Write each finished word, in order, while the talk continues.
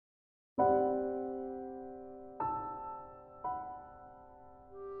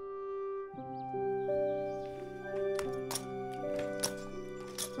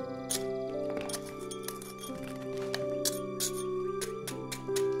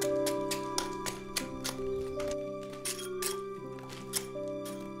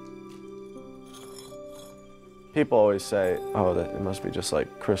People always say, oh, that it must be just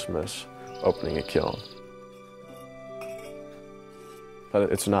like Christmas opening a kiln.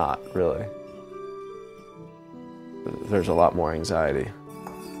 But it's not, really. There's a lot more anxiety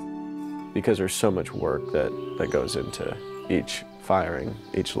because there's so much work that goes into each firing,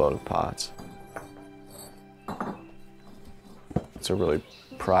 each load of pots. It's a really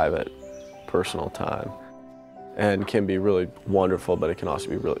private, personal time and can be really wonderful, but it can also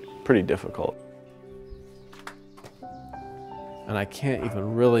be really pretty difficult. And I can't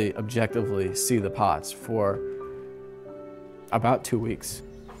even really objectively see the pots for about 2 weeks.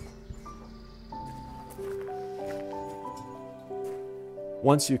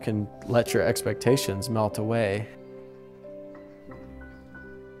 Once you can let your expectations melt away,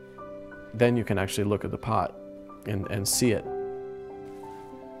 then you can actually look at the pot and see it.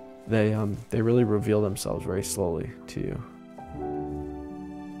 They really reveal themselves very slowly to you.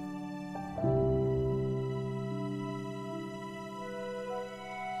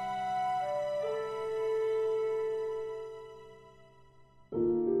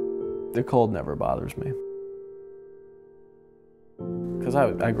 The cold never bothers me. Because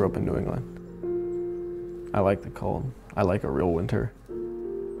I grew up in New England. I like the cold. I like a real winter.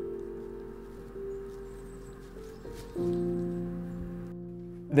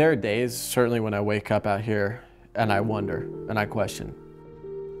 There are days, certainly when I wake up out here, and I wonder, and I question,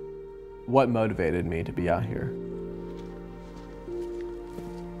 what motivated me to be out here?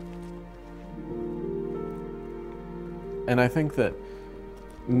 And I think that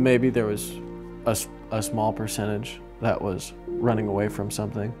maybe there was a small percentage that was running away from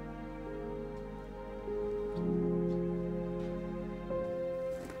something.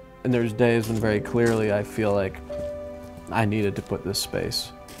 And there's days when very clearly I feel like I needed to put this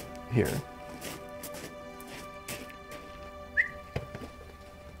space here.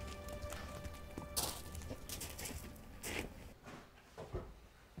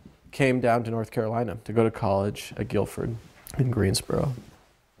 Came down to North Carolina to go to college at Guilford in Greensboro.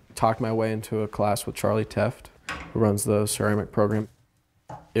 Talked my way into a class with Charlie Teft, who runs the ceramic program.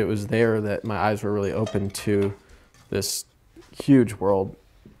 It was there that my eyes were really open to this huge world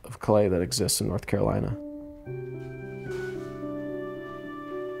of clay that exists in North Carolina.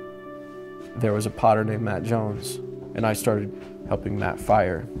 There was a potter named Matt Jones, and I started helping Matt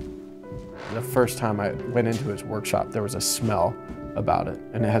fire. The first time I went into his workshop, there was a smell about it,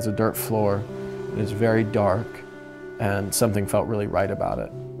 and it has a dirt floor, and it's very dark, and something felt really right about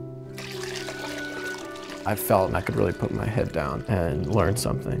it. I felt I could really put my head down and learn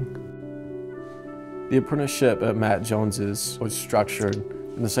something. The apprenticeship at Matt Jones's was structured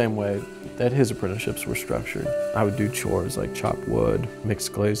in the same way that his apprenticeships were structured. I would do chores like chop wood, mix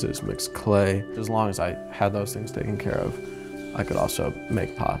glazes, mix clay. As long as I had those things taken care of, I could also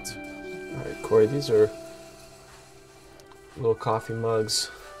make pots. All right, Corey, these are little coffee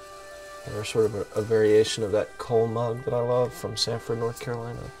mugs. They're sort of a variation of that coal mug that I love from Sanford, North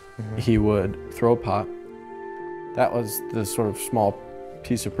Carolina. Mm-hmm. He would throw a pot. That was the sort of small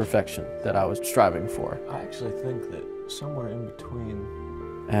piece of perfection that I was striving for. I actually think that somewhere in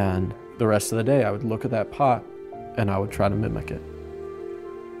between. And the rest of the day, I would look at that pot and I would try to mimic it.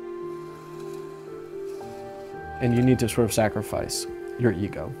 And you need to sort of sacrifice your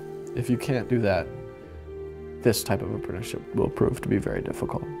ego. If you can't do that, this type of apprenticeship will prove to be very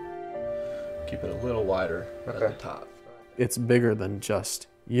difficult. Keep it a little wider at the top. It's bigger than just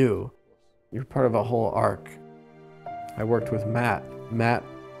you. You're part of a whole arc. I worked with Matt. Matt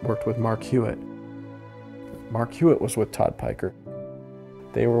worked with Mark Hewitt. Mark Hewitt was with Todd Piker.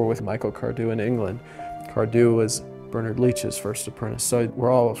 They were with Michael Cardew in England. Cardew was Bernard Leach's first apprentice. So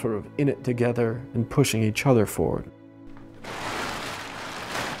we're all sort of in it together and pushing each other forward.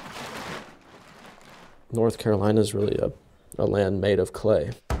 North Carolina is really a land made of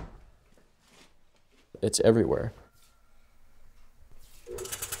clay. It's everywhere.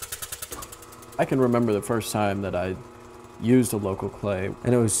 I can remember the first time that I used a local clay,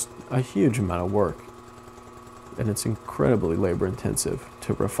 and it was a huge amount of work. And it's incredibly labor intensive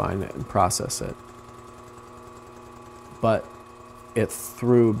to refine it and process it. But it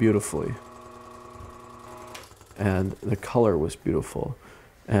threw beautifully. And the color was beautiful.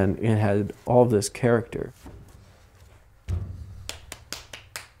 And it had all this character.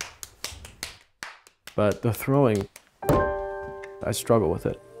 But the throwing, I struggle with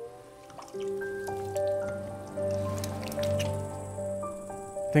it.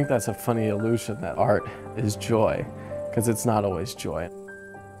 I think that's a funny illusion that art is joy, because it's not always joy.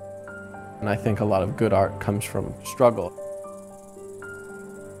 And I think a lot of good art comes from struggle.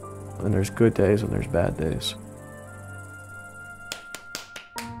 And there's good days and there's bad days.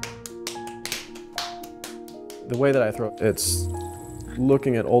 The way that I throw, it's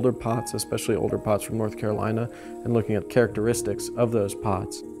looking at older pots, especially older pots from North Carolina, and looking at characteristics of those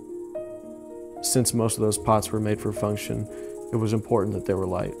pots. Since most of those pots were made for function, it was important that they were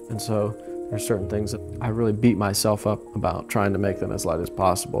light. And so there's certain things that I really beat myself up about trying to make them as light as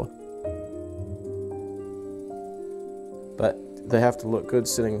possible. But they have to look good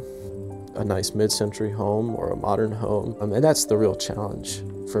sitting a nice mid-century home or a modern home. And that's the real challenge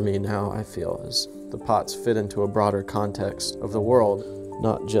for me now, I feel, is the pots fit into a broader context of the world,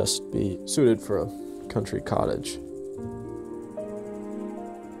 not just be suited for a country cottage.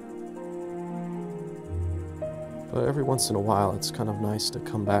 But every once in a while, it's kind of nice to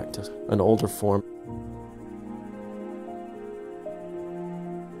come back to an older form.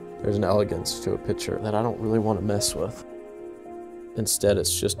 There's an elegance to a picture that I don't really want to mess with. Instead,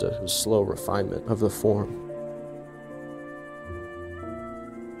 it's just a slow refinement of the form.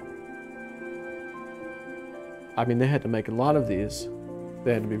 I mean, they had to make a lot of these.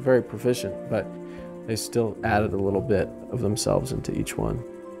 They had to be very proficient, but they still added a little bit of themselves into each one.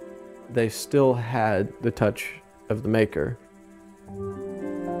 They still had the touch of the maker.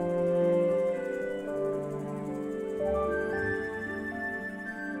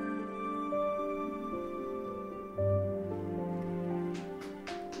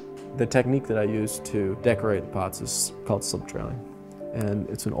 The technique that I use to decorate the pots is called slip trailing. And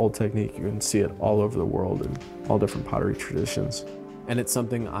it's an old technique. You can see it all over the world in all different pottery traditions. And it's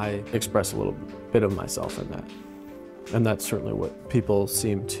something I express a little bit of myself in that. And that's certainly what people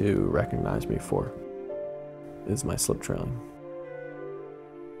seem to recognize me for, is my slip trailing.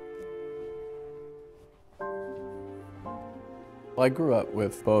 Well, I grew up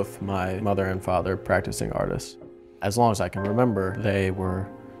with both my mother and father practicing artists. As long as I can remember, they were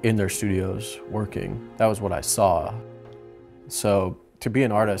in their studios working. That was what I saw. So to be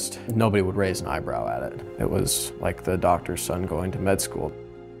an artist, nobody would raise an eyebrow at it. It was like the doctor's son going to med school.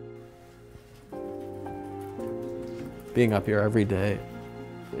 Being up here every day,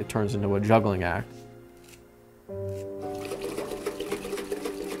 it turns into a juggling act.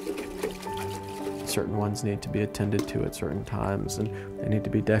 Certain ones need to be attended to at certain times, and they need to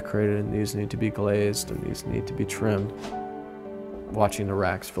be decorated, and these need to be glazed, and these need to be trimmed. Watching the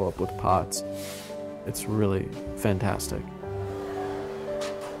racks fill up with pots, it's really fantastic.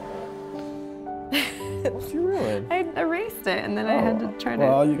 Did you really? I erased it, and then I had to try to...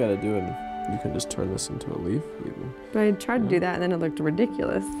 Well, all you gotta do, and you can just turn this into a leaf even. But I tried to do that, and then it looked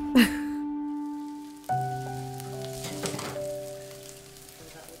ridiculous.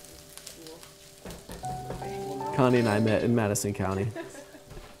 Connie and I met in Madison County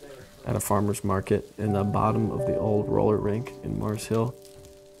at a farmer's market in the bottom of the old roller rink in Mars Hill.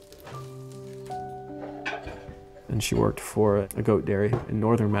 And she worked for a goat dairy in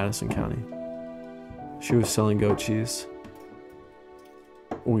northern Madison County. She was selling goat cheese.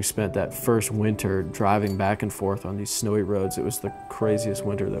 We spent that first winter driving back and forth on these snowy roads. It was the craziest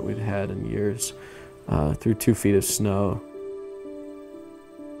winter that we'd had in years, through 2 feet of snow.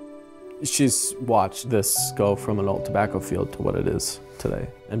 She's watched this go from an old tobacco field to what it is today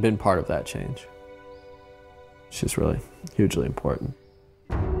and been part of that change. She's really hugely important.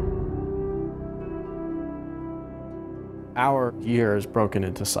 Our year is broken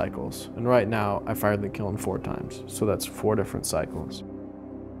into cycles, and right now I fired the kiln 4 times, so that's 4 different cycles.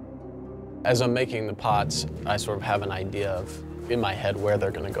 As I'm making the pots, I sort of have an idea of, in my head, where they're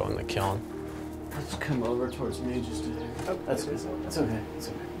going to go in the kiln. Let's come over towards me just to... Oh, that's okay. It's okay. It's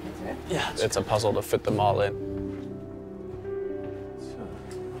okay. Yeah, it's a puzzle to fit them all in.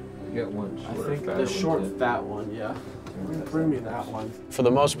 You got one I think the short, fat one, yeah. Bring me that one. For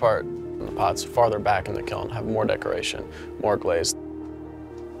the most part, the pots farther back in the kiln have more decoration, more glaze.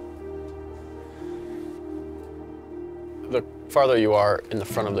 The farther you are in the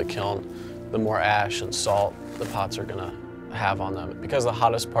front of the kiln, the more ash and salt the pots are gonna have on them. Because the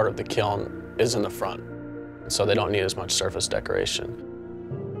hottest part of the kiln is in the front, so they don't need as much surface decoration.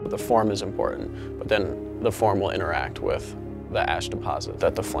 The form is important, but then the form will interact with the ash deposit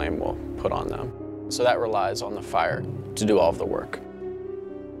that the flame will put on them. So that relies on the fire to do all of the work.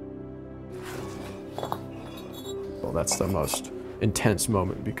 Well, that's the most intense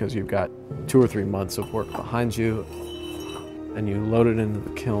moment because you've got 2 or 3 months of work behind you, and you load it into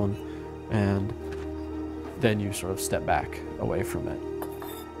the kiln, and then you sort of step back away from it.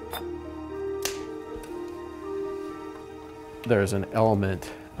 There's an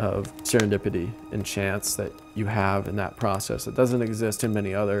element of serendipity and chance that you have in that process that doesn't exist in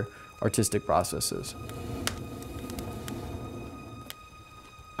many other artistic processes.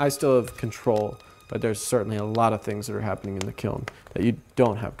 I still have control, but there's certainly a lot of things that are happening in the kiln that you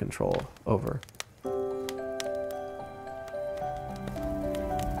don't have control over.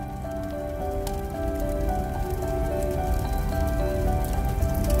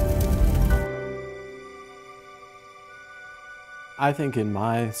 I think in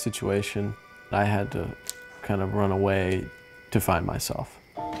my situation, I had to kind of run away to find myself.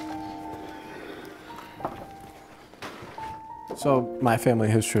 So my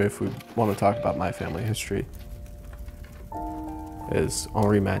family history, if we want to talk about my family history, is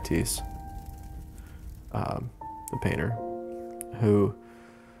Alex Matisse, the painter, who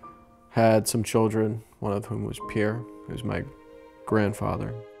had some children, one of whom was Pierre, who's my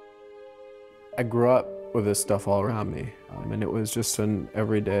grandfather. I grew up with this stuff all around me, and it was just an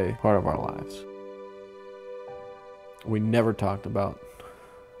everyday part of our lives. We never talked about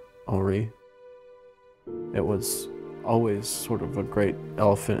Henri. It was always sort of a great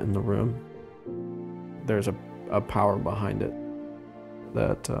elephant in the room. There's a power behind it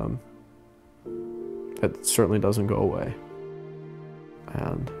that that certainly doesn't go away.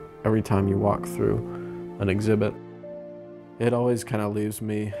 And every time you walk through an exhibit, it always kind of leaves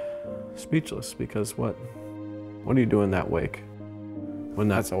me speechless, because what do you do in that wake when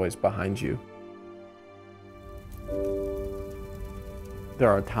that's always behind you? There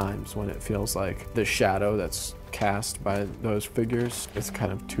are times when it feels like the shadow that's cast by those figures is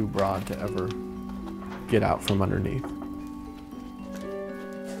kind of too broad to ever get out from underneath.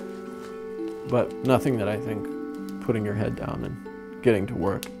 But nothing that I think putting your head down and getting to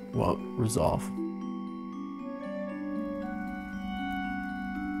work won't resolve.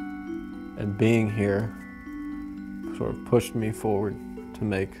 And being here sort of pushed me forward to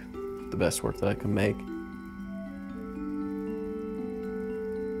make the best work that I could make.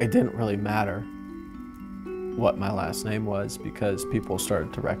 It didn't really matter what my last name was, because people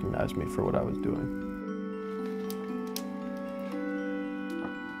started to recognize me for what I was doing.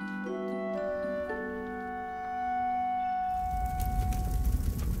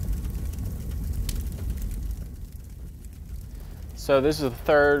 So this is the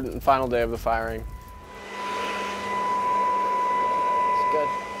third and final day of the firing. It's good.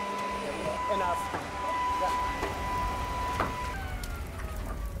 Enough.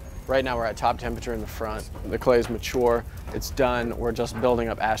 Right now we're at top temperature in the front. The clay is mature, it's done. We're just building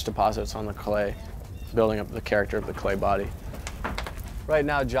up ash deposits on the clay, building up the character of the clay body. Right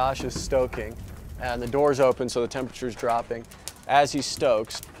now Josh is stoking, and the door's open, so the temperature's dropping. As he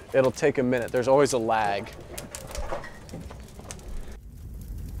stokes, it'll take a minute. There's always a lag.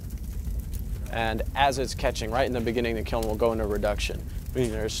 And as it's catching, right in the beginning, the kiln will go into reduction,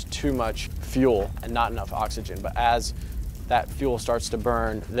 meaning there's too much fuel and not enough oxygen. But as that fuel starts to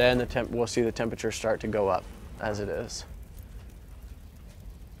burn, then we'll see the temperature start to go up as it is.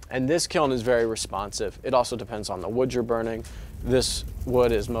 And this kiln is very responsive. It also depends on the wood you're burning. This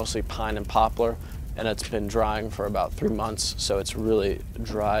wood is mostly pine and poplar, and it's been drying for about 3 months, so it's really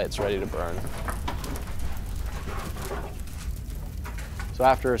dry, it's ready to burn. So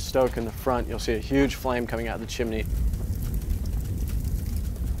after a stoke in the front, you'll see a huge flame coming out of the chimney.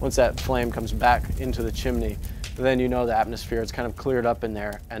 Once that flame comes back into the chimney, then you know the atmosphere is kind of cleared up in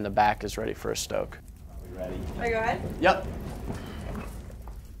there, and the back is ready for a stoke. Are we ready? Are you go ahead? Yep.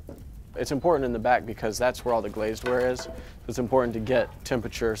 It's important in the back because that's where all the glazed ware is. It's important to get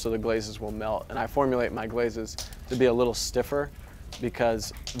temperature so the glazes will melt. And I formulate my glazes to be a little stiffer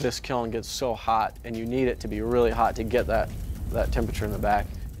because this kiln gets so hot, and you need it to be really hot to get that temperature in the back.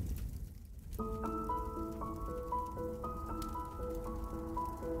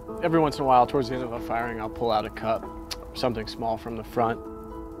 Every once in a while, towards the end of a firing, I'll pull out a cup, something small from the front.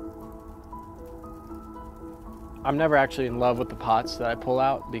 I'm never actually in love with the pots that I pull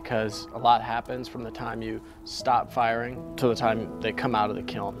out because a lot happens from the time you stop firing to the time they come out of the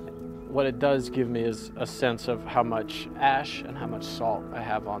kiln. What it does give me is a sense of how much ash and how much salt I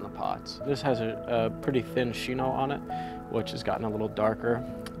have on the pots. This has a pretty thin chino on it, which has gotten a little darker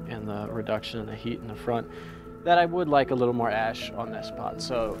in the reduction in the heat in the front, that I would like a little more ash on this pot.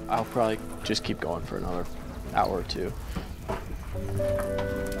 So I'll probably just keep going for another hour or two.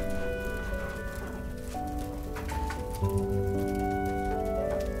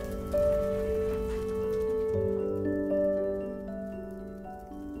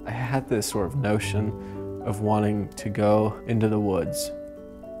 I had this sort of notion of wanting to go into the woods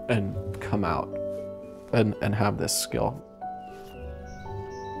and come out and have this skill.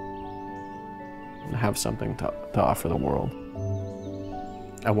 And have something to offer the world.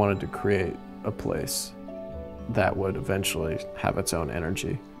 I wanted to create a place that would eventually have its own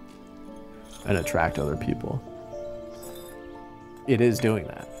energy and attract other people. It is doing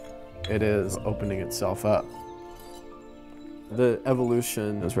that. It is opening itself up. The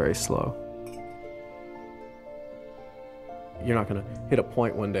evolution is very slow. You're not gonna hit a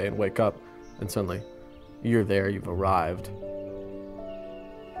point one day and wake up and suddenly you're there, you've arrived.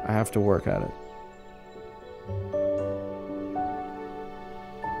 I have to work at it.